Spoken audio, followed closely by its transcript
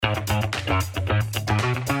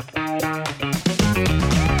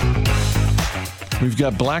We've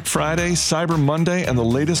got Black Friday, Cyber Monday, and the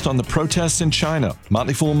latest on the protests in China.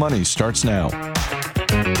 Motley Fool Money starts now.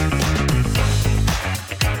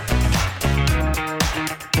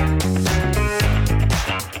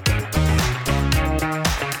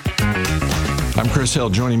 I'm Chris Hill.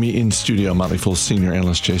 Joining me in studio, Motley Fool senior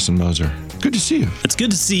analyst Jason Moser. Good to see you. It's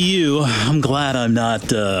good to see you. I'm glad I'm not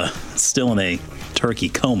still in a turkey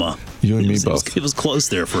coma. You and me both. It was close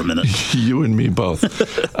there for a minute. You and me both.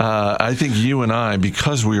 I think you and I,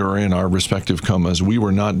 because we were in our respective comas, we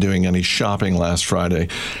were not doing any shopping last Friday.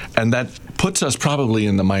 And that puts us probably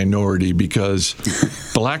in the minority because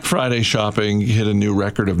Black Friday shopping hit a new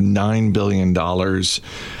record of $9 billion.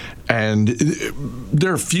 And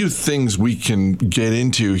there are a few things we can get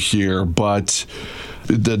into here, but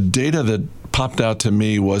the data that popped out to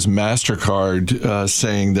me was MasterCard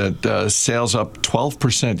saying that sales up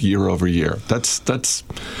 12% year over year. That's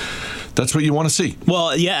what you want to see.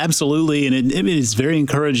 Well, yeah, absolutely. And it is very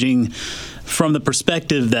encouraging from the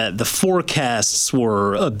perspective that the forecasts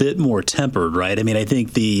were a bit more tempered, right? I mean, I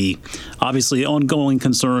think the obviously ongoing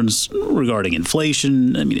concerns regarding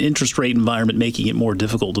inflation, interest rate environment making it more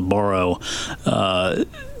difficult to borrow.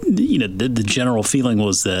 The general feeling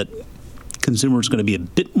was that consumers going to be a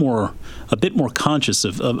bit more conscious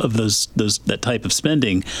of those that type of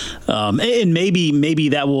spending, and maybe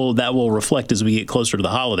that will reflect as we get closer to the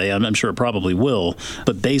holiday. I'm sure it probably will.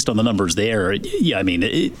 But based on the numbers there, yeah, I mean,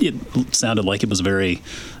 it sounded like it was a very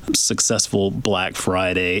successful Black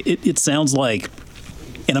Friday. It sounds like.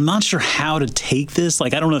 And I'm not sure how to take this.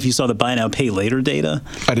 Like, I don't know if you saw the buy now, pay later data.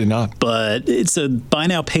 I did not. But it's a buy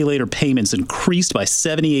now, pay later payments increased by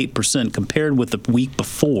 78% compared with the week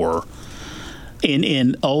before.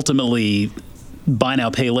 And ultimately, buy now,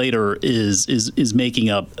 pay later is making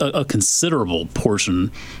up a considerable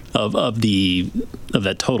portion of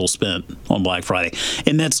that total spent on Black Friday.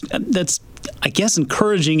 And that's I guess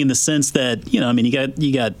encouraging in the sense that,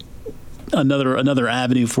 you got another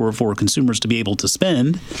avenue for consumers to be able to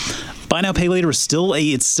spend. Buy now, pay later is still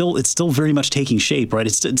very much taking shape,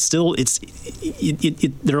 right? There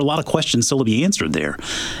are a lot of questions still to be answered there,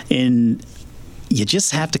 and you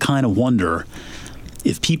just have to kind of wonder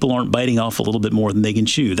if people aren't biting off a little bit more than they can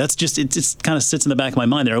chew. That's just it just kind of sits in the back of my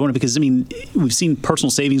mind there. I wonder because we've seen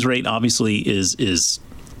personal savings rate obviously is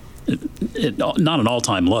not an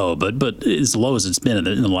all-time low, but as low as it's been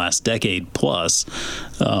in the last decade plus,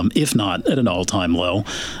 if not at an all-time low.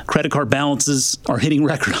 Credit card balances are hitting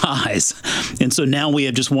record highs, and so now we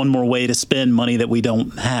have just one more way to spend money that we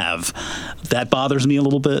don't have. That bothers me a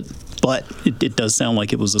little bit, but it does sound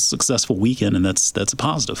like it was a successful weekend, and that's a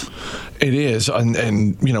positive. It is,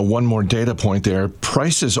 and one more data point there.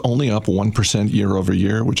 Prices only up 1% year over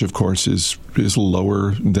year, which of course is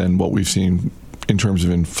lower than what we've seen in terms of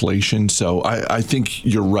inflation. So I think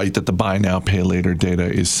you're right that the buy now, pay later data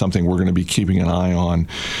is something we're going to be keeping an eye on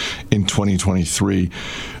in 2023.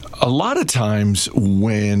 A lot of times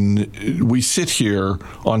when we sit here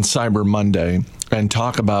on Cyber Monday and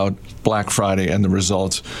talk about Black Friday and the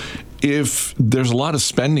results, if there's a lot of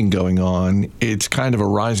spending going on, it's kind of a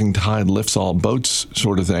rising tide lifts all boats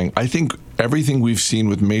sort of thing. I think everything we've seen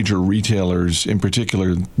with major retailers in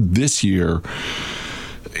particular this year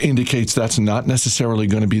indicates that's not necessarily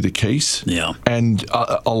going to be the case. Yeah. And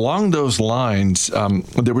along those lines,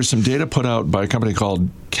 there was some data put out by a company called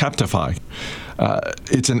Captify.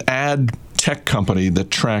 It's an ad tech company that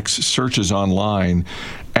tracks searches online,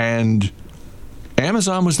 and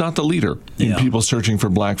Amazon was not the leader in people searching for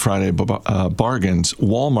Black Friday bargains.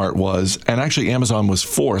 Walmart was, and actually Amazon was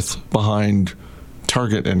fourth behind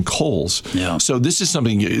Target and Kohl's. Yeah. So this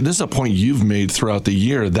is a point you've made throughout the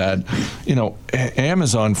year that,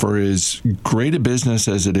 Amazon, for as great a business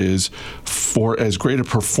as it is, for as great a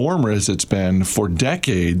performer as it's been for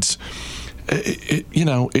decades, they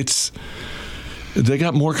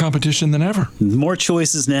got more competition than ever. More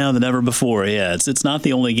choices now than ever before. Yeah, it's not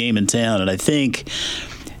the only game in town, and I think.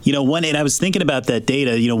 And I was thinking about that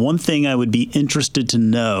data. One thing I would be interested to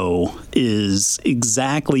know is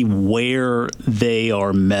exactly where they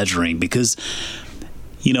are measuring, because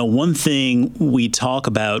one thing we talk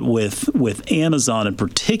about with Amazon in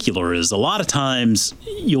particular is a lot of times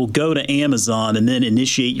you'll go to Amazon and then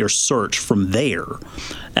initiate your search from there,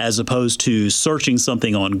 as opposed to searching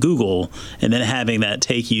something on Google and then having that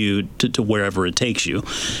take you to wherever it takes you.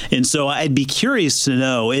 And so I'd be curious to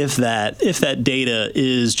know if that data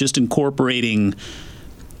is just incorporating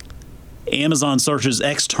Amazon searches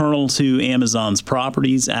external to Amazon's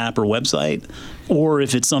properties, app, or website, or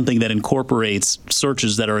if it's something that incorporates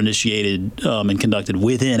searches that are initiated and conducted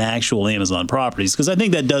within actual Amazon properties. Because I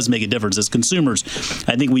think that does make a difference. As consumers,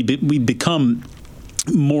 I think we become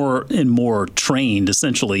more and more trained,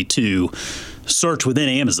 essentially, to search within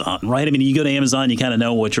Amazon, right? I mean, you go to Amazon, you kind of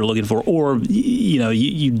know what you're looking for, or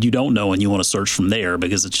you don't know and you want to search from there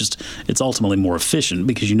because it's ultimately more efficient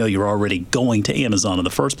because you know you're already going to Amazon in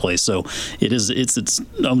the first place. So it's its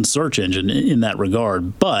own search engine in that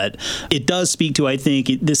regard. But it does speak to, I think,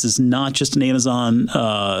 this is not just an Amazon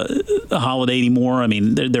holiday anymore. I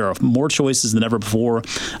mean, there are more choices than ever before.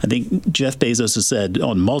 I think Jeff Bezos has said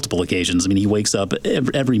on multiple occasions, I mean, he wakes up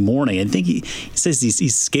every morning. I think he says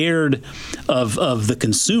he's scared of the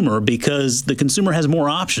consumer because the consumer has more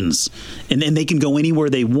options and they can go anywhere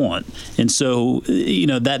they want. And so,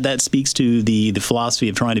 that speaks to the philosophy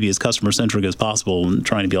of trying to be as customer centric as possible and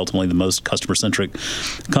trying to be ultimately the most customer centric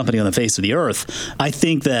company on the face of the earth. I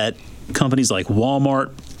think that companies like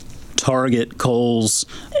Walmart, Target, Kohl's,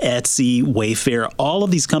 Etsy, Wayfair, all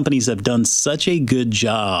of these companies have done such a good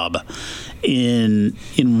job in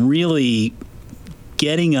really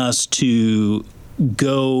getting us to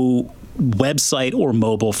go website or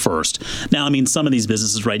mobile first. Now, I mean, some of these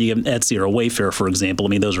businesses, right? You have Etsy or Wayfair, for example. I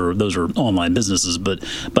mean, those are online businesses, but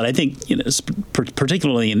I think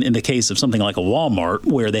particularly in the case of something like a Walmart,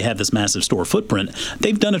 where they have this massive store footprint,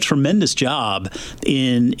 they've done a tremendous job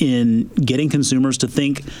in getting consumers to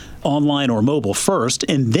think online or mobile first,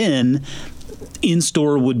 and then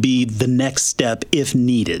in-store would be the next step if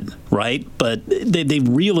needed, right? But they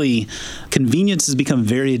really, convenience has become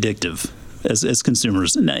very addictive as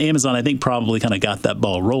consumers. Now, Amazon, I think, probably kind of got that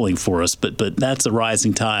ball rolling for us, but that's a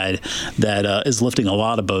rising tide that is lifting a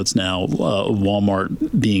lot of boats now,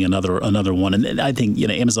 Walmart being another one. And I think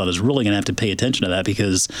Amazon is really going to have to pay attention to that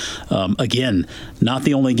because, again, not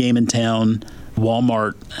the only game in town.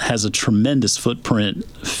 Walmart has a tremendous footprint,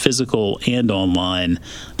 physical and online.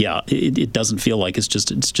 Yeah, it doesn't feel like it's just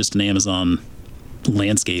an Amazon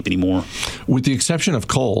landscape anymore. With the exception of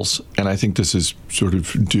Kohl's, and I think this is sort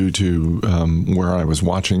of due to where I was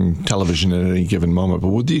watching television at any given moment, but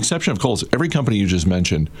with the exception of Kohl's, every company you just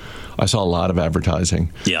mentioned, I saw a lot of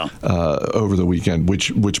advertising over the weekend,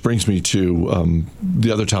 which brings me to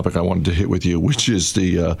the other topic I wanted to hit with you, which is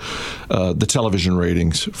the television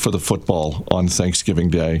ratings for the football on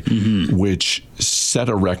Thanksgiving Day, which set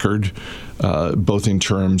a record both in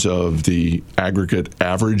terms of the aggregate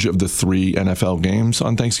average of the 3 NFL games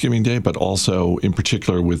on Thanksgiving Day, but also in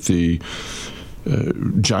particular with the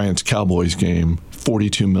Giants-Cowboys game.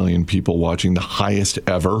 42 million people watching, the highest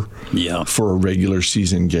ever for a regular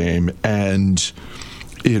season game. And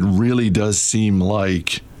it really does seem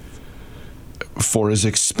like, for as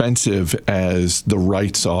expensive as the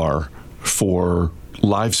rights are for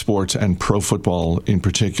live sports and pro football in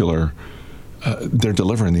particular, they're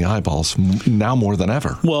delivering the eyeballs now more than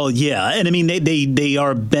ever. Well, yeah, and I mean they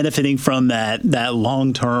are benefiting from that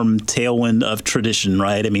long-term tailwind of tradition,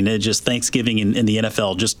 right? I mean, it just Thanksgiving and the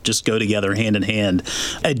NFL just go together hand in hand.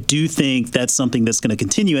 I do think that's something that's going to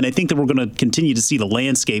continue, and I think that we're going to continue to see the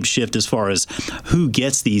landscape shift as far as who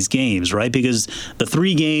gets these games, right? Because the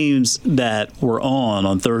 3 games that were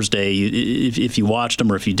on Thursday, if you watched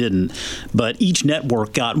them or if you didn't, but each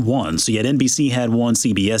network got one. So you had NBC had one,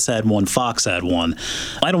 CBS had one, Fox had one.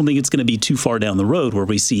 I don't think it's going to be too far down the road where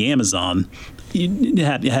we see Amazon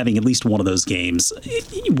having at least one of those games.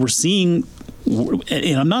 We're seeing,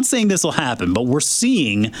 and I'm not saying this will happen, but we're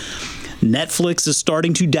seeing Netflix is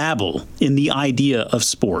starting to dabble in the idea of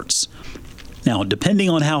sports. Now, depending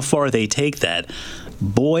on how far they take that,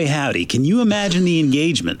 boy howdy, can you imagine the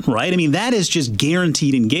engagement, right? I mean, that is just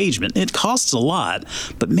guaranteed engagement. It costs a lot,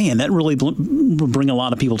 but man, that really will bring a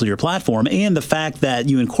lot of people to your platform. And the fact that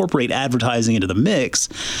you incorporate advertising into the mix,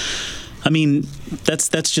 I mean, that's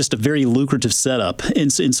just a very lucrative setup.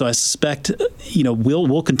 And so I suspect,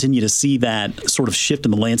 we'll continue to see that sort of shift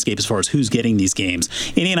in the landscape as far as who's getting these games.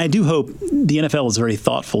 And I do hope the NFL is very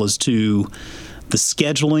thoughtful as to the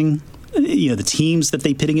scheduling, the teams that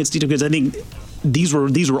they pit against each other, because I think these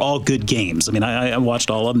were all good games. I mean, I watched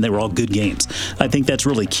all of them. They were all good games. I think that's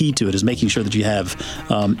really key to it, is making sure that you have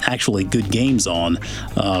actually good games on.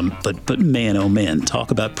 But man, oh man,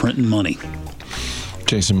 talk about printing money.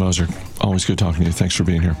 Jason Moser, always good talking to you. Thanks for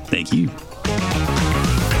being here. Thank you.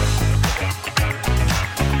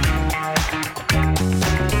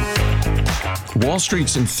 Wall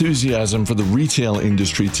Street's enthusiasm for the retail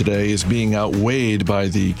industry today is being outweighed by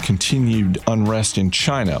the continued unrest in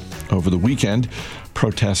China. Over the weekend,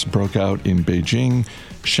 protests broke out in Beijing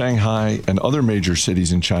Shanghai, and other major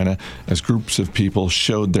cities in China as groups of people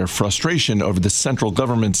showed their frustration over the central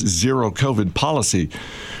government's zero COVID policy.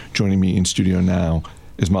 Joining me in studio now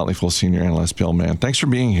is Motley Fool senior analyst Bill Mann. Thanks for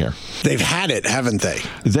being here. They've had it, haven't they?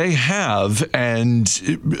 They have, and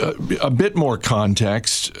a bit more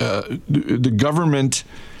context. The government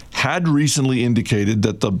had recently indicated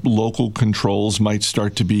that the local controls might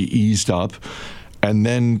start to be eased up, and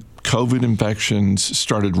then COVID infections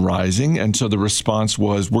started rising, and so the response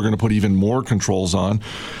was, we're going to put even more controls on.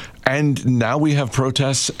 And now we have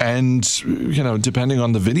protests, and depending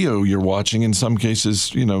on the video you're watching, in some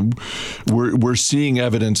cases, we're seeing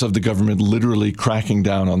evidence of the government literally cracking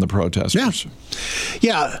down on the protesters.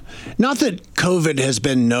 Yeah. Not that COVID has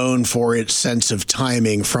been known for its sense of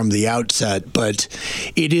timing from the outset, but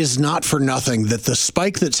it is not for nothing that the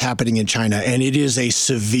spike that's happening in China, and it is a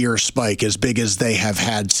severe spike, as big as they have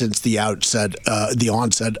had since the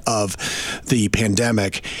onset of the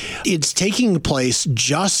pandemic, it's taking place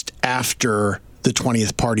just after the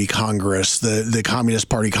 20th Party Congress, the Communist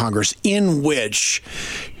Party Congress, in which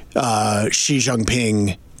Xi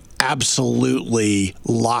Jinping absolutely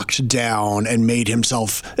locked down and made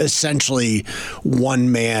himself essentially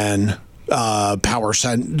one-man power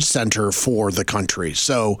center for the country.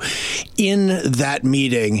 So in that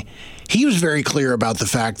meeting, he was very clear about the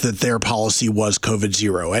fact that their policy was COVID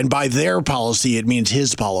zero. And by their policy, it means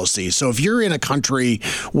his policy. So if you're in a country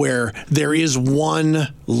where there is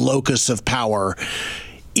one locus of power,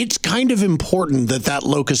 it's kind of important that that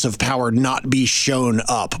locus of power not be shown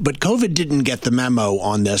up. But COVID didn't get the memo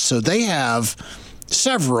on this. So they have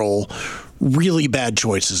several really bad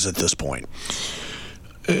choices at this point.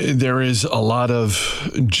 There is a lot of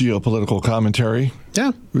geopolitical commentary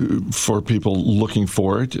for people looking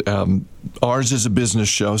for it. Ours is a business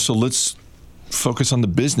show, so let's focus on the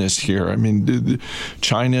business here. I mean,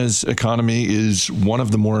 China's economy is one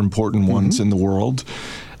of the more important ones in the world.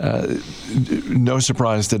 No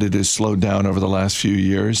surprise that it has slowed down over the last few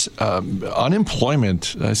years.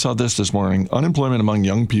 Unemployment, I saw this morning, unemployment among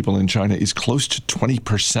young people in China is close to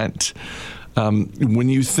 20%. When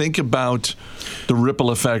you think about the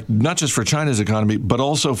ripple effect, not just for China's economy, but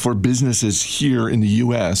also for businesses here in the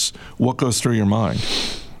U.S., what goes through your mind?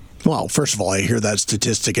 Well, first of all, I hear that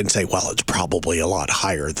statistic and say, well, it's probably a lot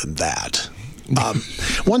higher than that.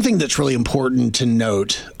 One thing that's really important to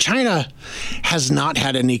note, China has not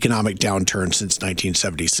had an economic downturn since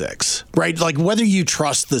 1976, right? Like, whether you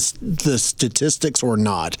trust the statistics or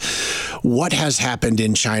not, what has happened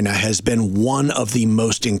in China has been one of the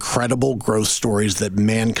most incredible growth stories that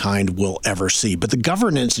mankind will ever see. But the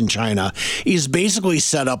governance in China is basically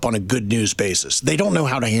set up on a good news basis. They don't know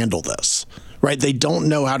how to handle this. Right? They don't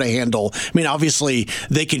know how to handle. I mean, obviously,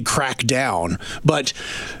 they could crack down, but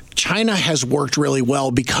China has worked really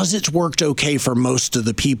well because it's worked okay for most of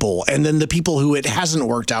the people. And then the people who it hasn't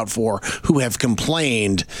worked out for, who have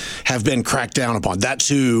complained, have been cracked down upon. That's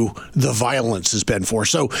who the violence has been for.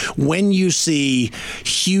 So when you see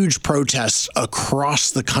huge protests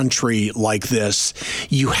across the country like this,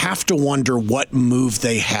 you have to wonder what move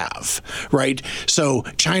they have, right? So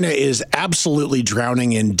China is absolutely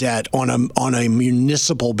drowning in debt on a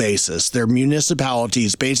municipal basis. Their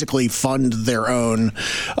municipalities basically fund their own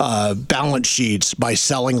balance sheets by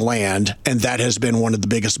selling land, and that has been one of the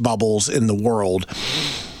biggest bubbles in the world.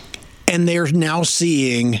 And they're now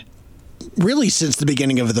seeing, really since the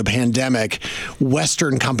beginning of the pandemic,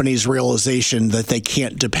 Western companies' realization that they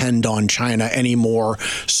can't depend on China anymore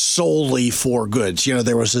solely for goods.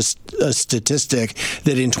 There was a statistic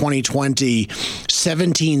that in 2020,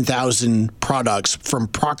 17,000 products from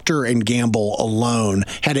Procter & Gamble alone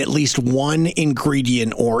had at least one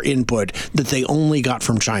ingredient or input that they only got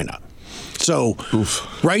from China. So,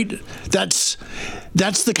 right? That's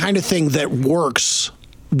the kind of thing that works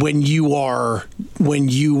when you are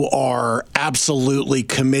absolutely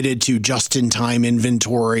committed to just-in-time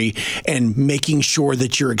inventory and making sure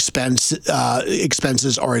that your expenses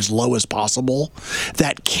are as low as possible.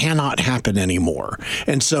 That cannot happen anymore.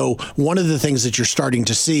 And so one of the things that you're starting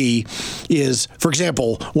to see is, for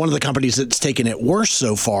example, one of the companies that's taken it worse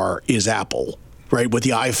so far is Apple. Right, with the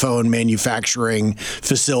iPhone manufacturing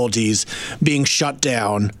facilities being shut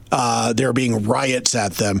down, there being riots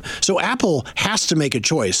at them. So Apple has to make a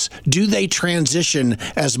choice. Do they transition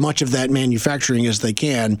as much of that manufacturing as they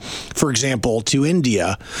can, for example, to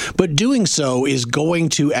India? But doing so is going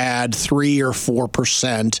to add 3 or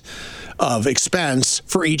 4% of expense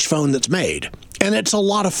for each phone that's made. And it's a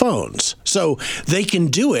lot of phones. So they can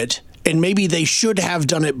do it and maybe they should have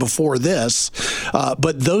done it before this,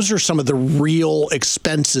 but those are some of the real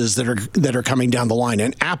expenses that are coming down the line.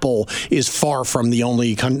 And Apple is far from the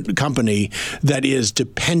only company that is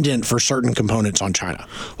dependent for certain components on China.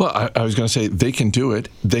 Well, I was going to say they can do it.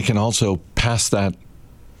 They can also pass that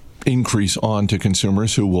increase on to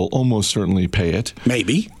consumers who will almost certainly pay it.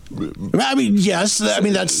 Maybe. I mean, yes. I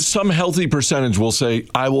mean, that's some healthy percentage will say,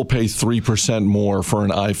 I will pay 3% more for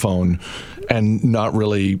an iPhone and not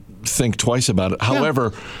really think twice about it.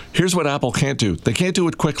 However, here's what Apple can't do. They can't do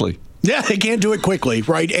it quickly. Yeah, they can't do it quickly,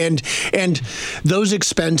 right? And those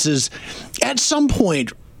expenses, at some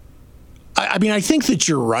point, I mean, I think that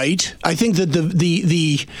you're right. I think that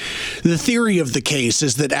the theory of the case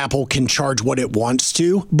is that Apple can charge what it wants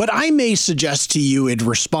to, but I may suggest to you in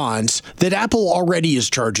response that Apple already is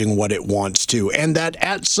charging what it wants to, and that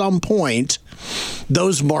at some point,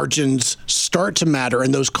 those margins start to matter,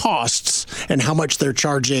 and those costs and how much they're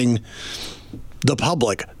charging the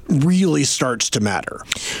public really starts to matter.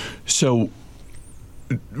 So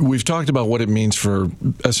we've talked about what it means for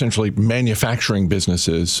essentially manufacturing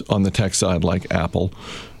businesses on the tech side like Apple.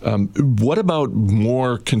 What about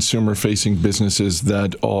more consumer-facing businesses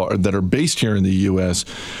that are based here in the U.S.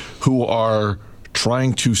 who are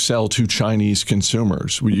trying to sell to Chinese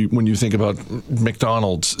consumers? When you think about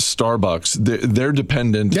McDonald's, Starbucks, they're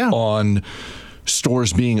dependent on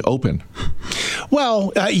stores being open.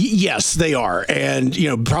 Well, yes, they are. And,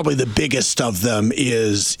 probably the biggest of them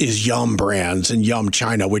is Yum Brands and Yum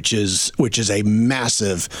China, which is a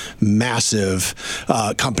massive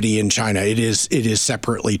company in China. It is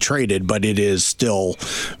separately traded, but it is still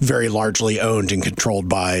very largely owned and controlled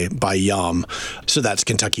by Yum. So that's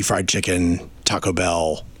Kentucky Fried Chicken, Taco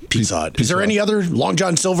Bell, Pizza Hut. Is there any other Long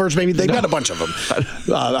John Silver's? Maybe they've got a bunch of them.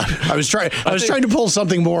 I was trying to pull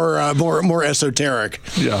something more esoteric.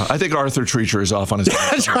 Yeah, I think Arthur Treacher is off on his.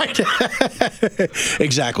 That's right.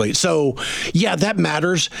 Exactly. So, yeah, that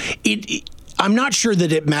matters. I'm not sure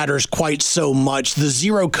that it matters quite so much. The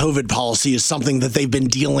zero COVID policy is something that they've been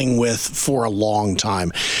dealing with for a long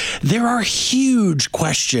time. There are huge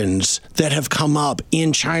questions that have come up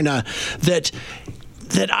in China that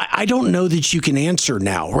I don't know that you can answer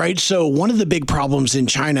now, right? So one of the big problems in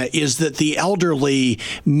China is that the elderly,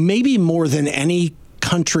 maybe more than any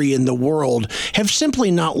country in the world, have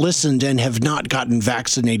simply not listened and have not gotten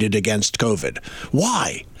vaccinated against COVID.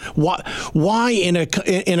 Why? Why in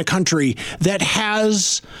a country that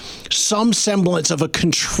has some semblance of a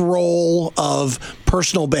control of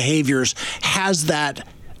personal behaviors has that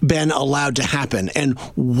been allowed to happen, and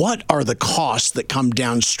what are the costs that come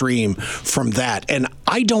downstream from that? And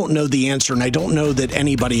I don't know the answer, and I don't know that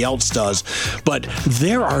anybody else does, but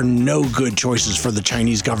there are no good choices for the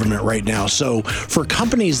Chinese government right now. So for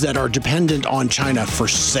companies that are dependent on China for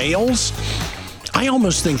sales, I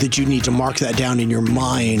almost think that you need to mark that down in your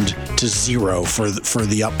mind to zero for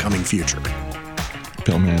the upcoming future.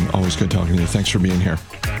 Bill Mann, always good talking to you. Thanks for being here.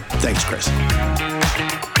 Thanks, Chris.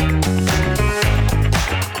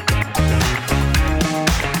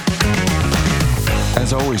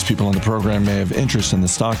 As always, people on the program may have interest in the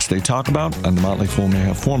stocks they talk about, and the Motley Fool may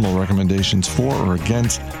have formal recommendations for or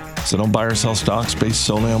against, so don't buy or sell stocks based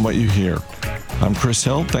solely on what you hear. I'm Chris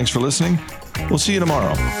Hill. Thanks for listening. We'll see you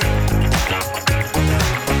tomorrow.